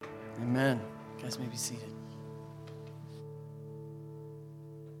Amen. You guys may be seated.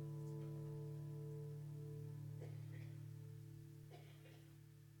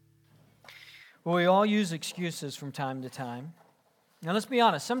 Well, we all use excuses from time to time. Now, let's be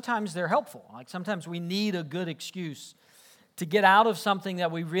honest, sometimes they're helpful. Like sometimes we need a good excuse to get out of something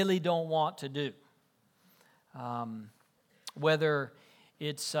that we really don't want to do. Whether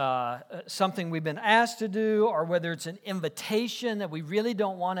it's something we've been asked to do, or whether it's an invitation that we really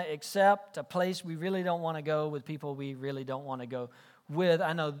don't want to accept, a place we really don't want to go with people we really don't want to go with.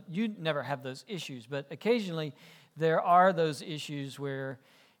 I know you never have those issues, but occasionally there are those issues where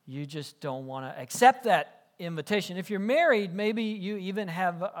you just don't want to accept that invitation. If you're married, maybe you even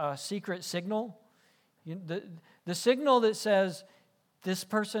have a secret signal. The signal that says, this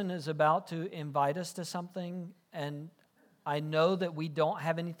person is about to invite us to something, and I know that we don't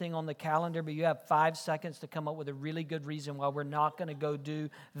have anything on the calendar, but you have 5 seconds to come up with a really good reason why we're not going to go do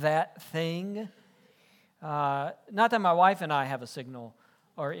that thing. Not that my wife and I have a signal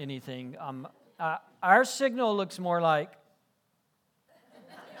or anything. Our signal looks more like,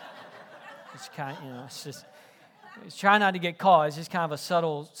 it's kind of, it's just, it's trying not to get caught. It's just kind of a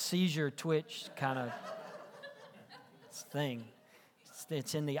subtle seizure twitch kind of thing.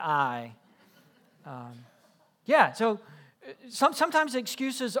 It's in the eye. So sometimes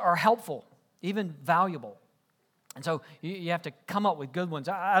excuses are helpful, even valuable. And so you have to come up with good ones.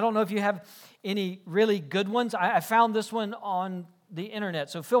 I don't know if you have any really good ones. I found this one on the internet,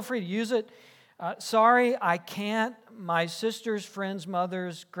 so feel free to use it. Sorry, I can't. My sister's friend's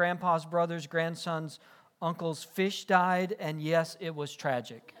mother's, grandpa's brother's, grandson's, uncle's fish died, and yes, it was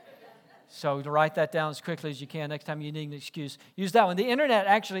tragic. So to write that down as quickly as you can, next time you need an excuse, use that one. The internet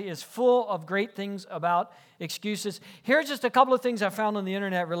actually is full of great things about excuses. Here are just a couple of things I found on the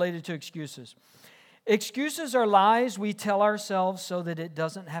internet related to excuses. Excuses are lies we tell ourselves so that it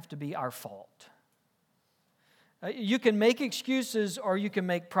doesn't have to be our fault. You can make excuses or you can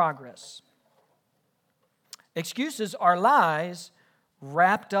make progress. Excuses are lies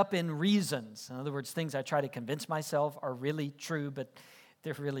wrapped up in reasons. In other words, things I try to convince myself are really true, but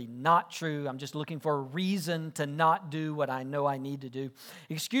they're really not true. I'm just looking for a reason to not do what I know I need to do.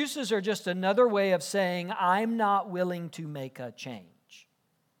 Excuses are just another way of saying I'm not willing to make a change.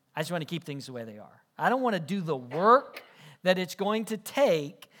 I just want to keep things the way they are. I don't want to do the work that it's going to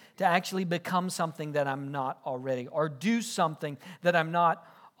take to actually become something that I'm not already, or do something that I'm not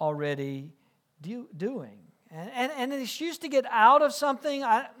already doing. And an excuse to get out of something,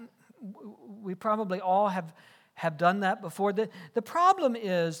 we probably all have done that before. The problem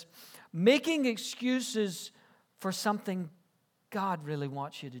is making excuses for something God really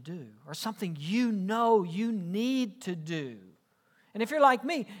wants you to do, or something you know you need to do. And if you're like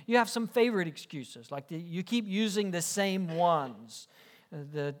me, you have some favorite excuses, like you keep using the same ones.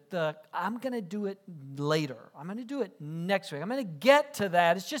 I'm going to do it later. I'm going to do it next week. I'm going to get to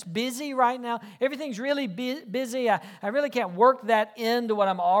that. It's just busy right now. Everything's really busy. I really can't work that into what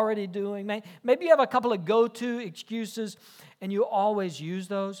I'm already doing. Maybe you have a couple of go-to excuses, and you always use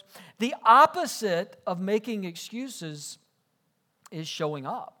those. The opposite of making excuses is showing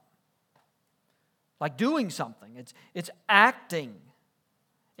up. Like doing something. It's acting.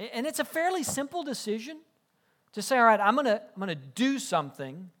 And it's a fairly simple decision. To say, all right, I'm gonna do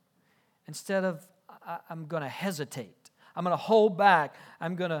something instead of I'm gonna hesitate. I'm gonna hold back.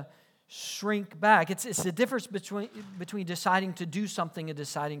 I'm gonna shrink back. It's the difference between deciding to do something and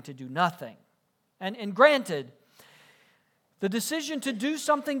deciding to do nothing. And granted, the decision to do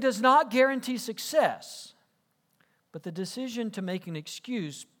something does not guarantee success, but the decision to make an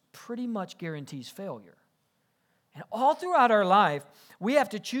excuse pretty much guarantees failure. And all throughout our life, we have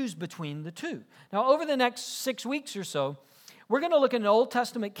to choose between the two. Now, over the next 6 weeks or so, we're going to look at an Old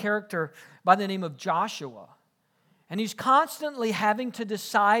Testament character by the name of Joshua. And he's constantly having to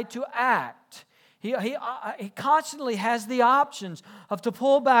decide to act. He constantly has the options of to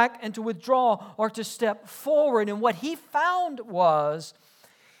pull back and to withdraw or to step forward. And what he found was,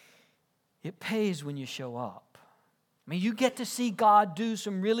 it pays when you show up. I mean, you get to see God do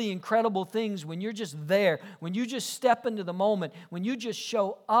some really incredible things when you're just there, when you just step into the moment, when you just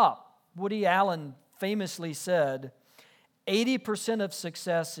show up. Woody Allen famously said, 80% of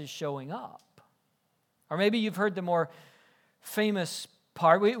success is showing up. Or maybe you've heard the more famous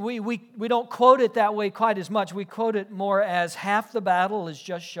part. We don't quote it that way quite as much. We quote it more as half the battle is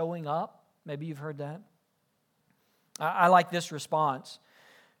just showing up. Maybe you've heard that. I like this response.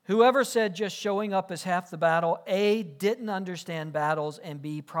 Whoever said just showing up is half the battle, A, didn't understand battles, and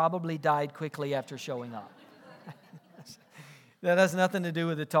B, probably died quickly after showing up. That has nothing to do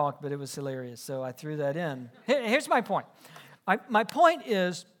with the talk, but it was hilarious, so I threw that in. Here's my point. My point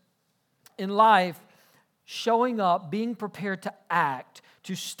is, in life, showing up, being prepared to act,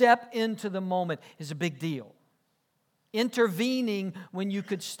 to step into the moment is a big deal. Intervening when you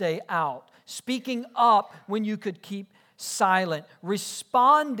could stay out. Speaking up when you could keep silent.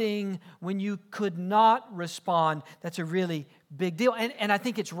 Responding when you could not respond. That's a really big deal. And I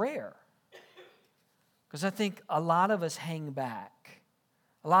think it's rare. Because I think a lot of us hang back.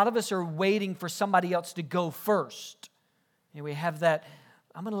 A lot of us are waiting for somebody else to go first. And we have that,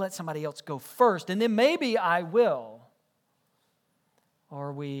 I'm going to let somebody else go first, and then maybe I will.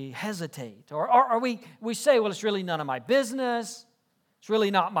 Or we hesitate. Or we say, well, it's really none of my business. It's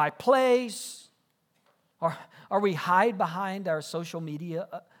really not my place. Or we hide behind our social media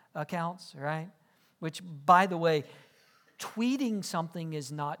accounts, right? Which, by the way, tweeting something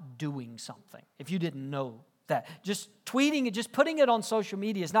is not doing something, if you didn't know that. Just tweeting it, just putting it on social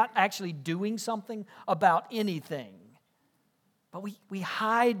media is not actually doing something about anything. But we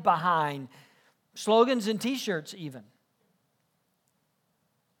hide behind slogans and t-shirts even.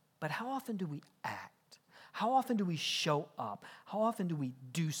 But how often do we act? How often do we show up? How often do we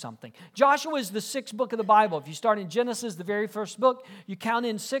do something? Joshua is the 6th book of the Bible. If you start in Genesis, the very first book, you count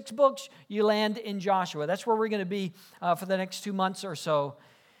in 6 books, you land in Joshua. That's where we're going to be for the next 2 months or so.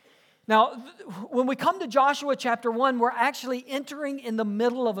 Now, when we come to Joshua chapter 1, we're actually entering in the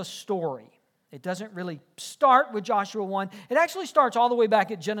middle of a story. It doesn't really start with Joshua 1. It actually starts all the way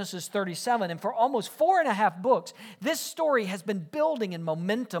back at Genesis 37. And for almost 4.5 books, this story has been building in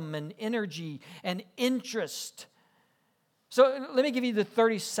momentum and energy and interest. So let me give you the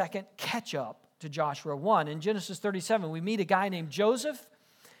 30-second catch-up to Joshua 1. In Genesis 37, we meet a guy named Joseph.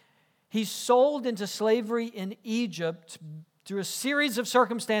 He's sold into slavery in Egypt. Through a series of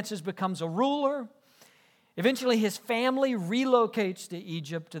circumstances, becomes a ruler. Eventually, his family relocates to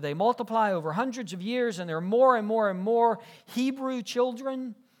Egypt. They multiply over hundreds of years, and there are more and more and more Hebrew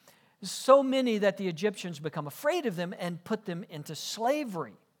children. So many that the Egyptians become afraid of them and put them into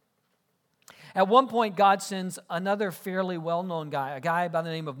slavery. At one point, God sends another fairly well-known guy, a guy by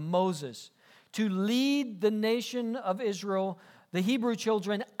the name of Moses, to lead the nation of Israel, the Hebrew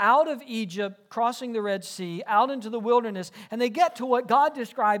children, out of Egypt, crossing the Red Sea, out into the wilderness, and they get to what God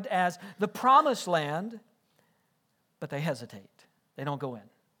described as the Promised Land, but they hesitate. They don't go in.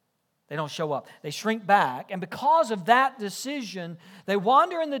 They don't show up. They shrink back, and because of that decision, they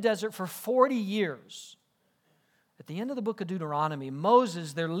wander in the desert for 40 years. At the end of the book of Deuteronomy,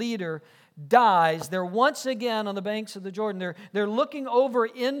 Moses, their leader, dies. They're once again on the banks of the Jordan. They're looking over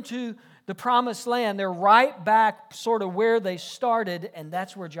into the Promised Land. They're right back sort of where they started, and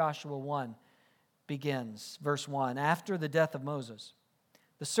that's where Joshua 1 begins. Verse 1, after the death of Moses,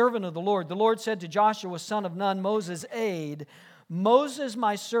 the servant of the Lord said to Joshua, son of Nun, Moses' aide, Moses,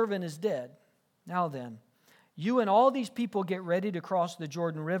 my servant, is dead. Now then, you and all these people get ready to cross the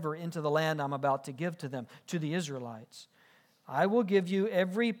Jordan River into the land I'm about to give to them, to the Israelites. I will give you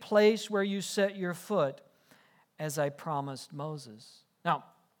every place where you set your foot, as I promised Moses. Now,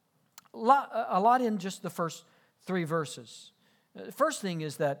 a lot in just the first 3 verses. The first thing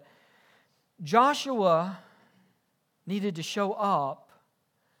is that Joshua needed to show up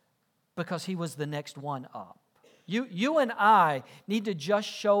because he was the next one up. You and I need to just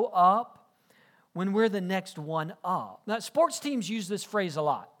show up when we're the next one up. Now, sports teams use this phrase a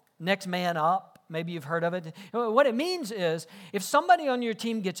lot. Next man up. Maybe you've heard of it. What it means is if somebody on your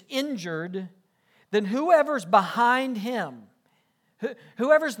team gets injured, then whoever's behind him,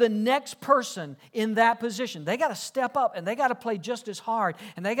 whoever's the next person in that position, they got to step up and they got to play just as hard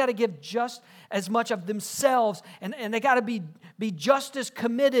and they got to give just as much of themselves and they got to be just as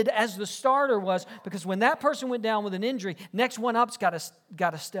committed as the starter was, because when that person went down with an injury, next one up's got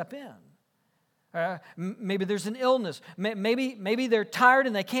to step in. Maybe there's an illness. Maybe they're tired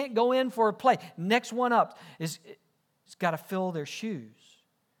and they can't go in for a play. Next one up is got to fill their shoes.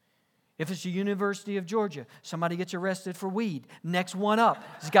 If it's the University of Georgia, somebody gets arrested for weed. Next one up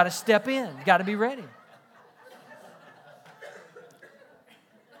has got to step in. Got to be ready.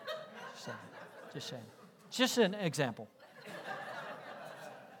 Just saying. Just an example.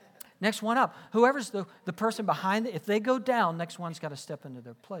 Next one up. Whoever's the person behind it, if they go down, next one's got to step into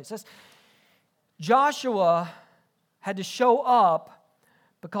their place. Joshua had to show up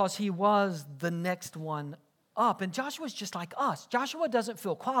because he was the next one up. And Joshua's just like us. Joshua doesn't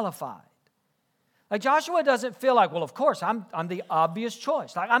feel qualified. Like Joshua doesn't feel like, well, of course, I'm the obvious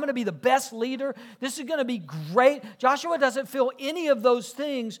choice. Like I'm going to be the best leader. This is going to be great. Joshua doesn't feel any of those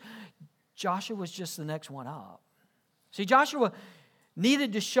things. Joshua was just the next one up. See, Joshua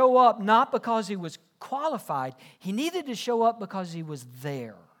needed to show up not because he was qualified. He needed to show up because he was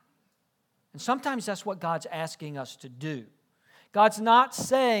there. And sometimes that's what God's asking us to do. God's not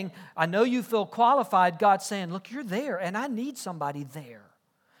saying, I know you feel qualified. God's saying, look, you're there, and I need somebody there.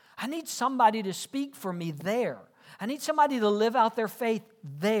 I need somebody to speak for me there. I need somebody to live out their faith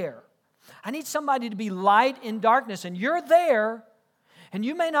there. I need somebody to be light in darkness, and you're there, and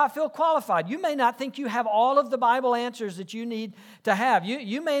you may not feel qualified. You may not think you have all of the Bible answers that you need to have.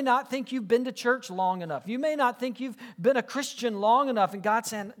 You may not think you've been to church long enough. You may not think you've been a Christian long enough, and God's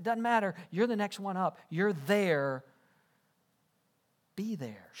saying, it doesn't matter. You're the next one up. You're there. Be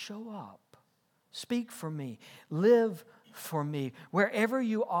there. Show up. Speak for me. Live for me. Wherever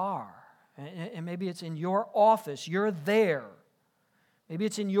you are, and maybe it's in your office, you're there. Maybe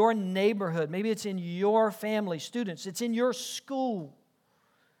it's in your neighborhood. Maybe it's in your family, students. It's in your school.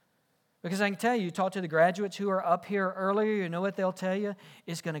 Because I can tell you, talk to the graduates who are up here earlier, you know what they'll tell you?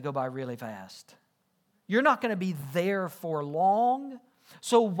 It's going to go by really fast. You're not going to be there for long.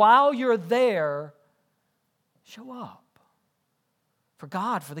 So while you're there, show up. For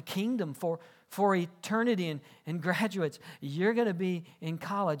God, for the kingdom, for eternity. And graduates, you're going to be in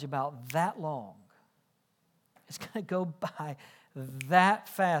college about that long. It's going to go by that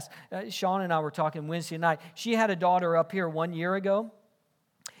fast. Sean and I were talking Wednesday night. She had a daughter up here 1 year ago,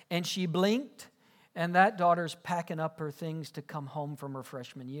 and she blinked, and that daughter's packing up her things to come home from her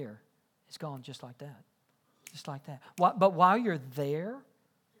freshman year. It's gone just like that. Just like that. But while you're there,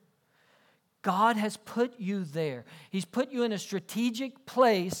 God has put you there. He's put you in a strategic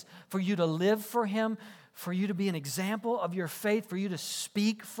place for you to live for Him, for you to be an example of your faith, for you to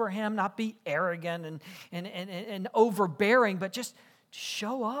speak for Him, not be arrogant and overbearing, but just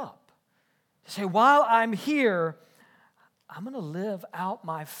show up. Say, while I'm here, I'm going to live out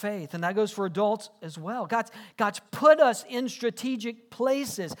my faith. And that goes for adults as well. God's put us in strategic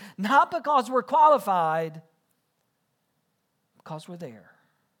places, not because we're qualified, because we're there.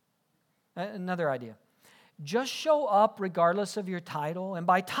 Another idea. Just show up regardless of your title. And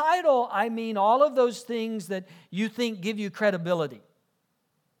by title, I mean all of those things that you think give you credibility.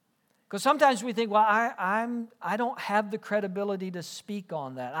 Because sometimes we think, well, I don't have the credibility to speak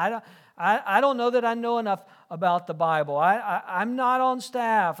on that. I don't know that I know enough about the Bible. I'm not on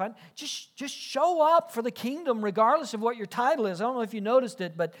staff. Just show up for the kingdom regardless of what your title is. I don't know if you noticed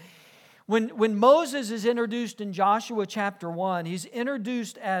it, but when Moses is introduced in Joshua chapter 1, he's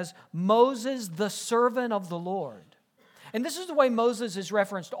introduced as Moses, the servant of the Lord. And this is the way Moses is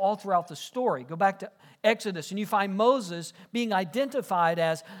referenced all throughout the story. Go back to Exodus, and you find Moses being identified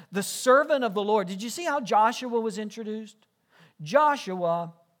as the servant of the Lord. Did you see how Joshua was introduced?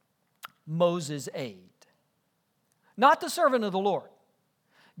 Joshua, Moses' aide. Not the servant of the Lord.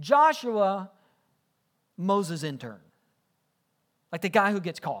 Joshua, Moses' intern. Like the guy who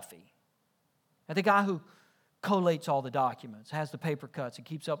gets coffee. And the guy who collates all the documents, has the paper cuts and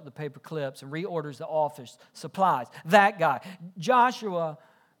keeps up with the paper clips and reorders the office supplies. That guy. Joshua,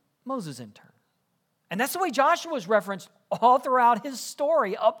 Moses' intern. And that's the way Joshua is referenced all throughout his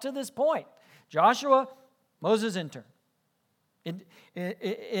story up to this point. Joshua, Moses' intern.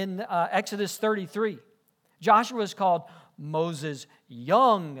 In Exodus 33, Joshua is called Moses'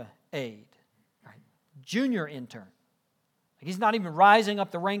 young aide, right? Junior intern. He's not even rising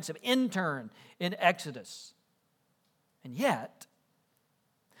up the ranks of intern in Exodus. And yet,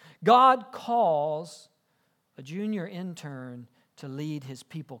 God calls a junior intern to lead His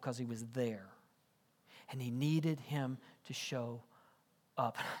people because he was there. And He needed him to show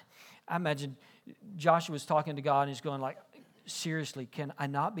up. I imagine Joshua was talking to God and he's going like, seriously, can I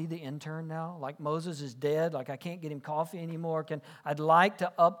not be the intern now? Like Moses is dead, like I can't get him coffee anymore. I'd like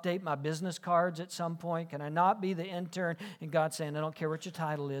to update my business cards at some point. Can I not be the intern? And God's saying, I don't care what your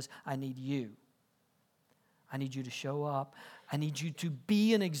title is, I need you. I need you to show up. I need you to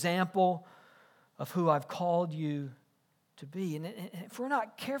be an example of who I've called you to be. And if we're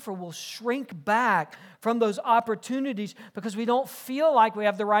not careful, we'll shrink back from those opportunities because we don't feel like we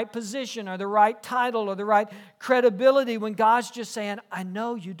have the right position or the right title or the right credibility when God's just saying, I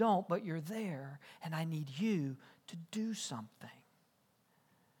know you don't, but you're there, and I need you to do something.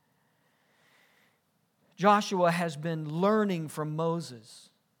 Joshua has been learning from Moses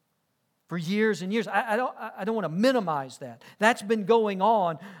for years and years. I don't want to minimize that. That's been going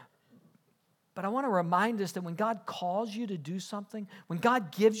on. But I want to remind us that when God calls you to do something, when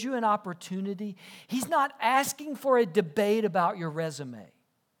God gives you an opportunity, He's not asking for a debate about your resume.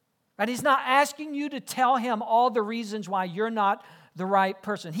 Right? He's not asking you to tell Him all the reasons why you're not the right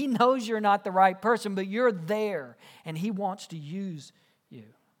person. He knows you're not the right person, but you're there, and He wants to use you.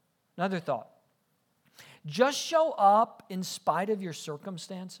 Another thought. Just show up in spite of your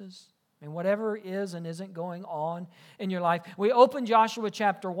circumstances. I mean, whatever is and isn't going on in your life. We open Joshua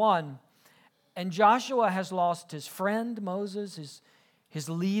chapter 1. And Joshua has lost his friend Moses, his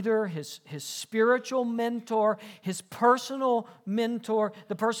leader, his spiritual mentor, his personal mentor,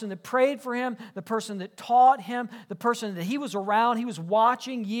 the person that prayed for him, the person that taught him, the person that he was around, he was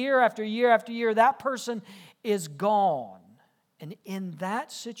watching year after year after year. That person is gone. And in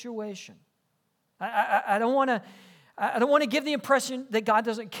that situation, I don't want to give the impression that God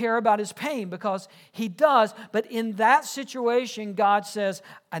doesn't care about his pain, because he does. But in that situation, God says,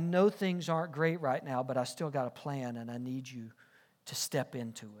 I know things aren't great right now, but I still got a plan, and I need you to step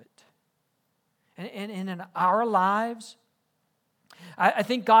into it. And in our lives, I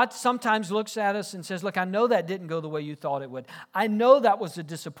think God sometimes looks at us and says, look, I know that didn't go the way you thought it would. I know that was a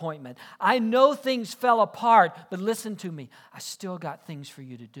disappointment. I know things fell apart, but listen to me. I still got things for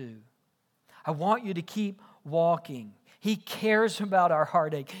you to do. I want you to keep walking. He cares about our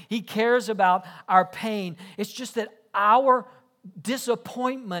heartache. He cares about our pain. It's just that our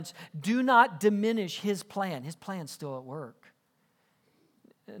disappointments do not diminish His plan. His plan's still at work.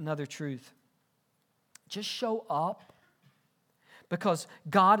 Another truth. Just show up, because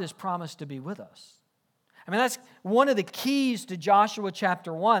God has promised to be with us. I mean, that's one of the keys to Joshua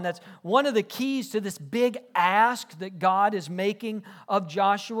chapter 1. That's one of the keys to this big ask that God is making of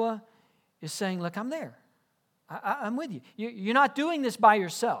Joshua, is saying, look, I'm there. I'm with you. You're not doing this by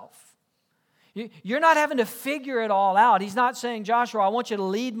yourself. You're not having to figure it all out. He's not saying, Joshua, I want you to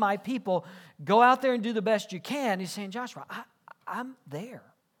lead my people. Go out there and do the best you can. He's saying, Joshua, I'm there.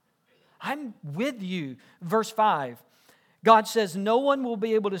 I'm with you. Verse 5, God says, no one will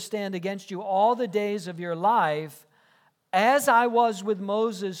be able to stand against you all the days of your life. As I was with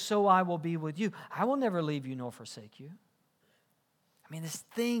Moses, so I will be with you. I will never leave you nor forsake you. I mean, this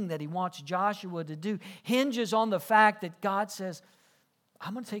thing that he wants Joshua to do hinges on the fact that God says,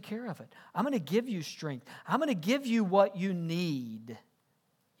 I'm going to take care of it. I'm going to give you strength. I'm going to give you what you need.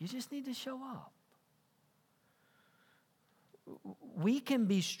 You just need to show up. We can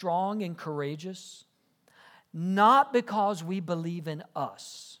be strong and courageous, not because we believe in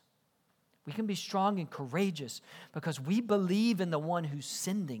us. We can be strong and courageous because we believe in the one who's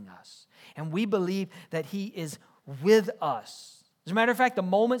sending us. And we believe that He is with us. As a matter of fact, the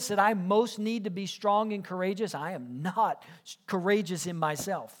moments that I most need to be strong and courageous, I am not courageous in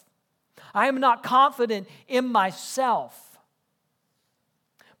myself. I am not confident in myself.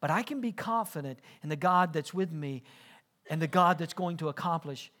 But I can be confident in the God that's with me and the God that's going to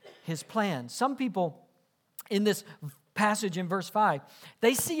accomplish His plan. Some people in this passage in verse 5,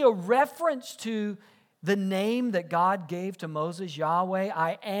 they see a reference to the name that God gave to Moses, Yahweh,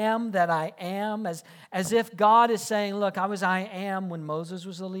 I am that I am, as if God is saying, look, I was I am when Moses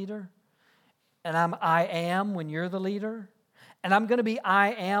was the leader, and I'm I am when you're the leader, and I'm going to be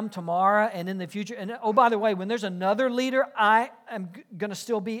I am tomorrow and in the future. And oh, by the way, when there's another leader, I am going to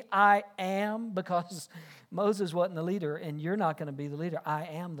still be I am, because Moses wasn't the leader, and you're not going to be the leader. I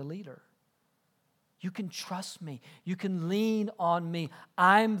am the leader. You can trust me. You can lean on me.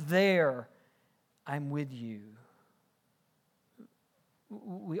 I'm there. I'm with you.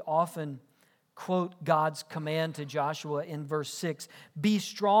 We often quote God's command to Joshua in verse 6, be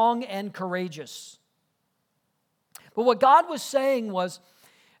strong and courageous. But what God was saying was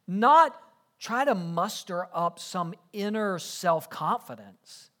not try to muster up some inner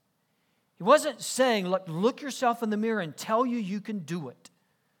self-confidence. He wasn't saying, look yourself in the mirror and tell you can do it.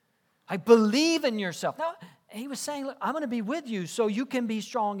 I believe in yourself. No, he was saying, look, I'm going to be with you so you can be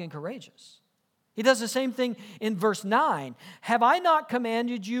strong and courageous. He does the same thing in verse 9. Have I not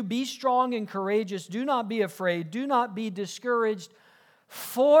commanded you, be strong and courageous, do not be afraid, do not be discouraged,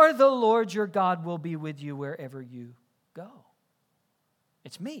 for the Lord your God will be with you wherever you go.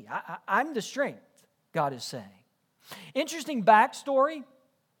 It's me. I'm the strength, God is saying. Interesting backstory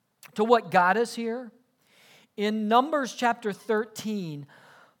to what got us here. In Numbers chapter 13,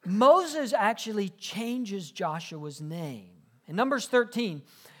 Moses actually changes Joshua's name. In Numbers 13,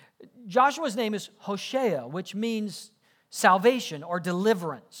 Joshua's name is Hoshea, which means salvation or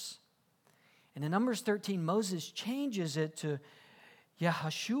deliverance. And in Numbers 13, Moses changes it to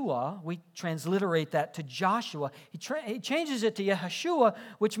Yehashua. We transliterate that to Joshua. He changes it to Yehashua,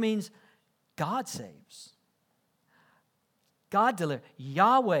 which means God saves. God delivers.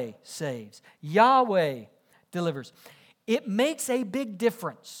 Yahweh saves. Yahweh delivers. It makes a big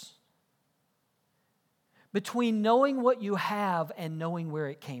difference between knowing what you have and knowing where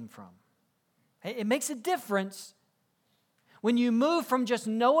it came from. It makes a difference when you move from just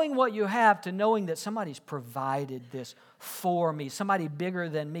knowing what you have to knowing that somebody's provided this for me, somebody bigger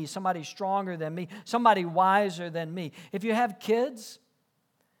than me, somebody stronger than me, somebody wiser than me. If you have kids,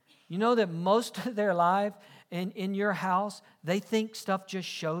 you know that most of their life in your house, they think stuff just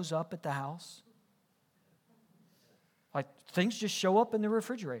shows up at the house. things just show up in the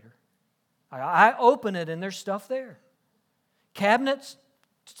refrigerator. I open it and there's stuff there. Cabinets,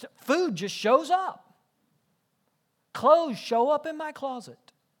 food just shows up. Clothes show up in my closet.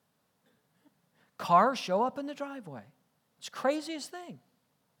 Cars show up in the driveway. It's the craziest thing.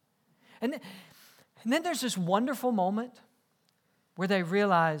 And then there's this wonderful moment where they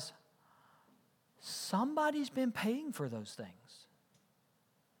realize somebody's been paying for those things.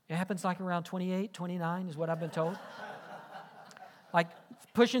 It happens like around 28, 29 is what I've been told. Like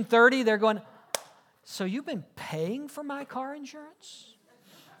pushing 30, they're going, so you've been paying for my car insurance?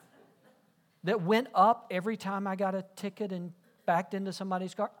 That went up every time I got a ticket and backed into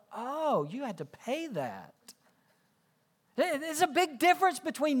somebody's car? Oh, you had to pay that. There's a big difference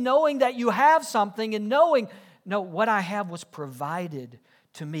between knowing that you have something and knowing, no, what I have was provided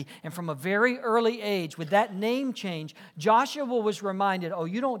to me. And from a very early age, with that name change, Joshua was reminded, oh,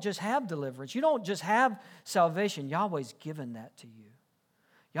 you don't just have deliverance. You don't just have salvation. Yahweh's given that to you.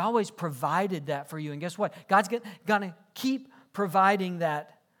 Yahweh's provided that for you. And guess what? God's going to keep providing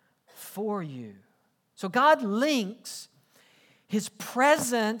that for you. So God links His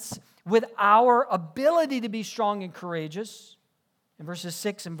presence with our ability to be strong and courageous in verses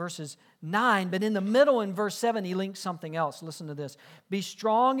 6 and verses 9. But in the middle, in verse 7, He links something else. Listen to this. Be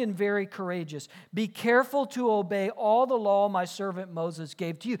strong and very courageous. Be careful to obey all the law my servant Moses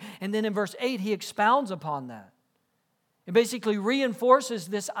gave to you. And then in verse 8, He expounds upon that. It basically reinforces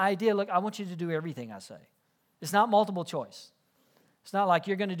this idea, look, I want you to do everything I say. It's not multiple choice. It's not like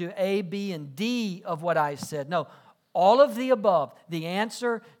you're going to do A, B, and D of what I said. No, all of the above. The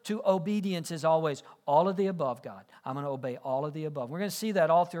answer to obedience is always all of the above, God. I'm going to obey all of the above. We're going to see that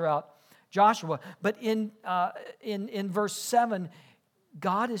all throughout Joshua. But in verse 7,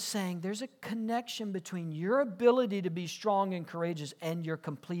 God is saying there's a connection between your ability to be strong and courageous and your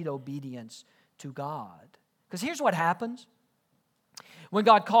complete obedience to God. Because here's what happens. When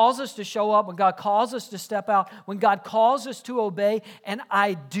God calls us to show up, when God calls us to step out, when God calls us to obey, and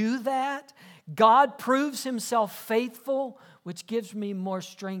I do that, God proves Himself faithful, which gives me more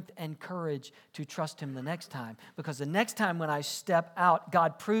strength and courage to trust Him the next time. Because the next time when I step out,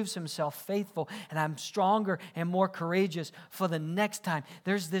 God proves Himself faithful, and I'm stronger and more courageous for the next time.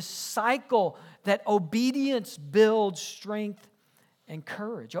 There's this cycle that obedience builds strength and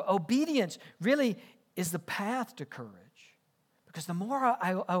courage. Obedience really is the path to courage. Because the more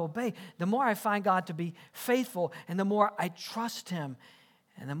I obey, the more I find God to be faithful, and the more I trust Him,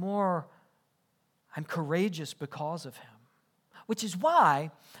 and the more I'm courageous because of Him. Which is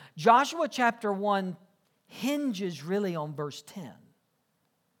why Joshua chapter 1 hinges really on verse 10.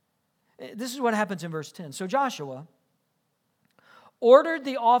 This is what happens in verse 10. So Joshua ordered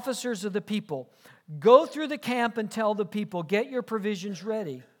the officers of the people, go through the camp and tell the people, get your provisions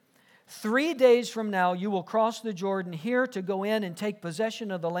ready. 3 days from now, you will cross the Jordan here to go in and take possession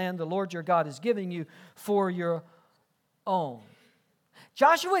of the land the Lord your God is giving you for your own.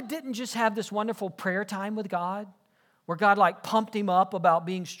 Joshua didn't just have this wonderful prayer time with God, where God pumped him up about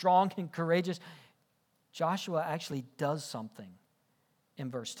being strong and courageous. Joshua actually does something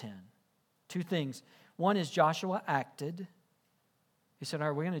in verse 10. Two things. One is Joshua acted. He said, all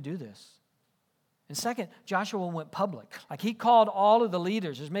right, we're going to do this. And second, Joshua went public. He called all of the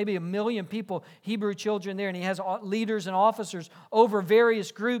leaders. There's maybe 1 million people, Hebrew children there, and he has leaders and officers over various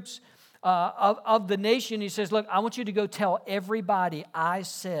groups of the nation. He says, look, I want you to go tell everybody I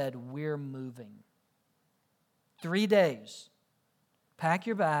said we're moving. 3 days. Pack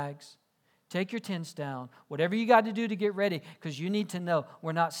your bags. Take your tents down. Whatever you got to do to get ready, because you need to know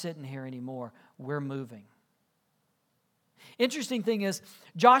we're not sitting here anymore. We're moving. Interesting thing is,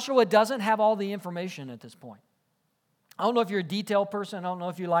 Joshua doesn't have all the information at this point. I don't know if you're a detail person. I don't know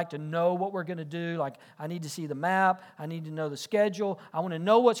if you like to know what we're going to do. I need to see the map. I need to know the schedule. I want to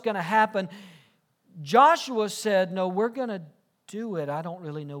know what's going to happen. Joshua said, no, we're going to do it. I don't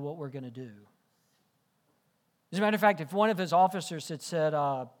really know what we're going to do. As a matter of fact, if one of his officers had said,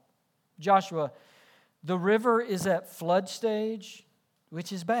 Joshua, the river is at flood stage,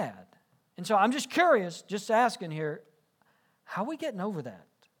 which is bad. And so I'm just curious, just asking here, how are we getting over that?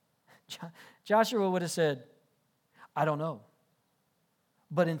 Joshua would have said, I don't know.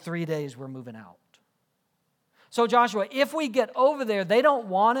 But in 3 days, we're moving out. So Joshua, if we get over there, they don't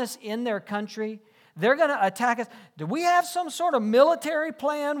want us in their country. They're going to attack us. Do we have some sort of military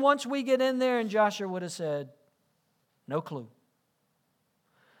plan once we get in there? And Joshua would have said, no clue.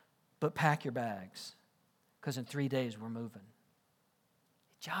 But pack your bags, because in 3 days, we're moving.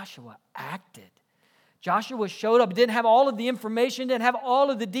 Joshua acted. Joshua showed up. He didn't have all of the information, didn't have all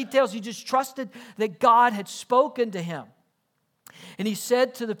of the details. He just trusted that God had spoken to him. And he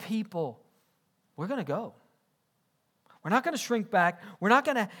said to the people, we're going to go. We're not going to shrink back. We're not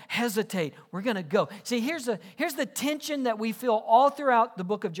going to hesitate. We're going to go. See, here's the tension that we feel all throughout the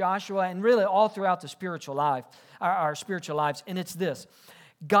book of Joshua and really all throughout the spiritual life, our spiritual lives, and it's this.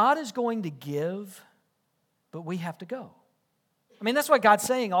 God is going to give, but we have to go. I mean, that's what God's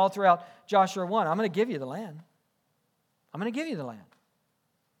saying all throughout Joshua 1. I'm going to give you the land. I'm going to give you the land.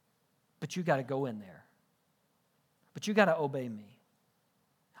 But you got to go in there. But you got to obey me.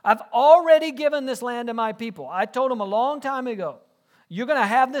 I've already given this land to my people. I told them a long time ago, you're going to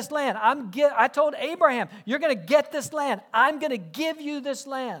have this land. I told Abraham, you're going to get this land. I'm going to give you this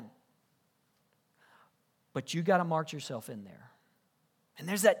land. But you got to march yourself in there. And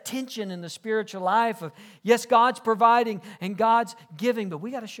there's that tension in the spiritual life of, yes, God's providing and God's giving, but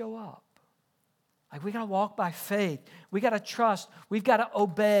we got to show up. Like we got to walk by faith. We got to trust. We've got to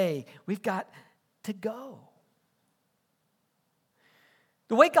obey. We've got to go.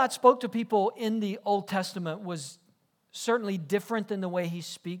 The way God spoke to people in the Old Testament was certainly different than the way He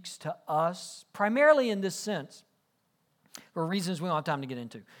speaks to us, primarily in this sense, for reasons we don't have time to get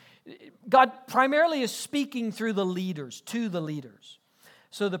into. God primarily is speaking through the leaders, to the leaders.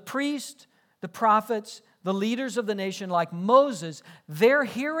 So the priests, the prophets, the leaders of the nation, like Moses, they're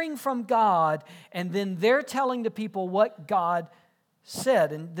hearing from God, and then they're telling the people what God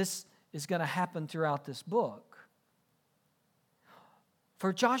said. And this is going to happen throughout this book.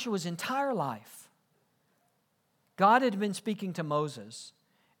 For Joshua's entire life, God had been speaking to Moses,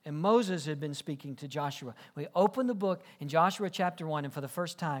 and Moses had been speaking to Joshua. We open the book in Joshua chapter 1, and for the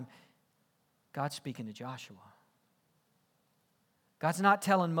first time, God's speaking to Joshua. God's not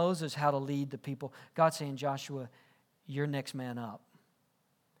telling Moses how to lead the people. God's saying, Joshua, you're next man up.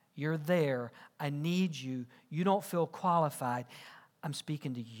 You're there. I need you. You don't feel qualified. I'm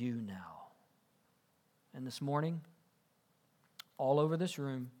speaking to you now. And this morning, all over this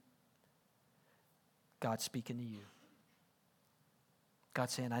room, God's speaking to you.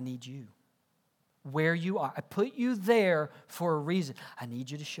 God's saying, I need you. Where you are. I put you there for a reason. I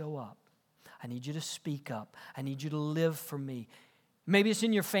need you to show up. I need you to speak up. I need you to live for me. Maybe it's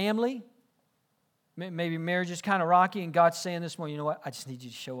in your family. Maybe marriage is kind of rocky, and God's saying this morning, you know what? I just need you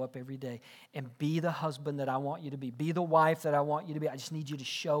to show up every day and be the husband that I want you to be. Be the wife that I want you to be. I just need you to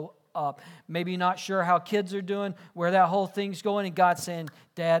show up. Maybe you're not sure how kids are doing, where that whole thing's going, and God's saying,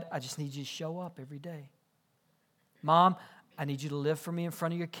 Dad, I just need you to show up every day. Mom, I need you to live for me in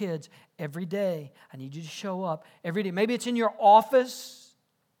front of your kids every day. I need you to show up every day. Maybe it's in your office.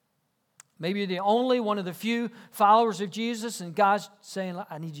 Maybe you're the only one of the few followers of Jesus, and God's saying,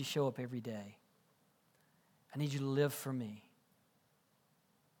 I need you to show up every day. I need you to live for me.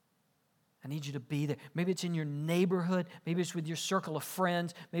 I need you to be there. Maybe it's in your neighborhood. Maybe it's with your circle of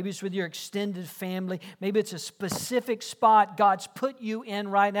friends. Maybe it's with your extended family. Maybe it's a specific spot God's put you in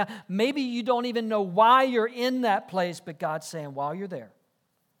right now. Maybe you don't even know why you're in that place, but God's saying, while you're there,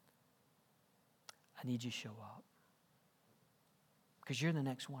 I need you to show up. Because you're the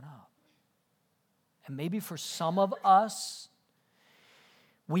next one up. And maybe for some of us,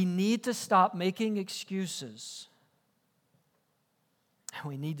 we need to stop making excuses. And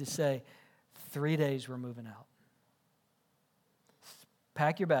we need to say, 3 days we're moving out.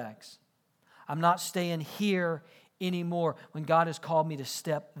 Pack your bags. I'm not staying here anymore. When God has called me to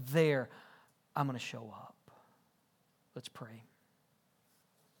step there, I'm going to show up. Let's pray.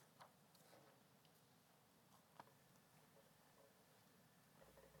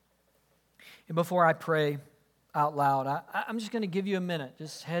 And before I pray out loud, I'm just going to give you a minute.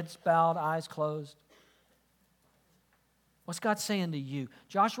 Just heads bowed, eyes closed. What's God saying to you?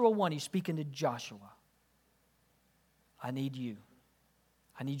 Joshua 1, He's speaking to Joshua. I need you.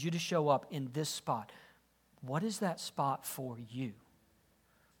 I need you to show up in this spot. What is that spot for you?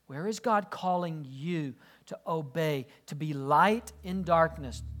 Where is God calling you to obey, to be light in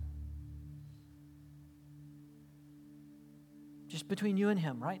darkness? Just between you and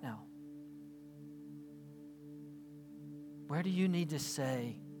Him right now. Where do you need to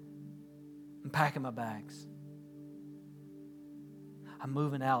say, I'm packing my bags. I'm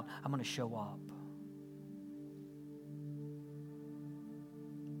moving out. I'm going to show up.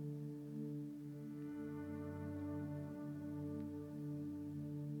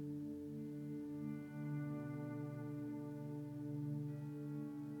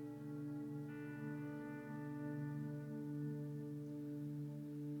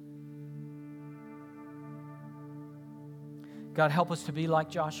 God, help us to be like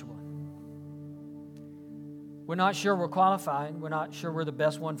Joshua. We're not sure we're qualified. We're not sure we're the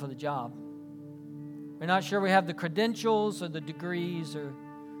best one for the job. We're not sure we have the credentials or the degrees or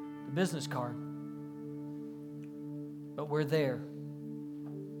the business card. But we're there.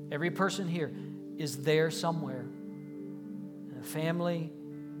 Every person here is there somewhere. a family,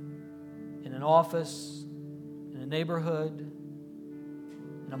 in an office, in a neighborhood,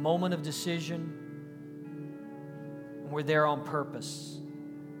 in a moment of decision. And we're there on purpose.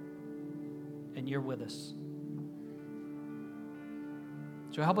 And you're with us.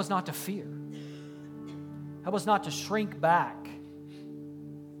 So help us not to fear. Help us not to shrink back.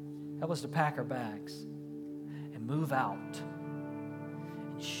 Help us to pack our bags and move out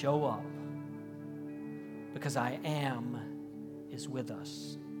and show up, because I am is with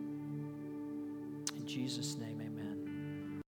us. In Jesus' name.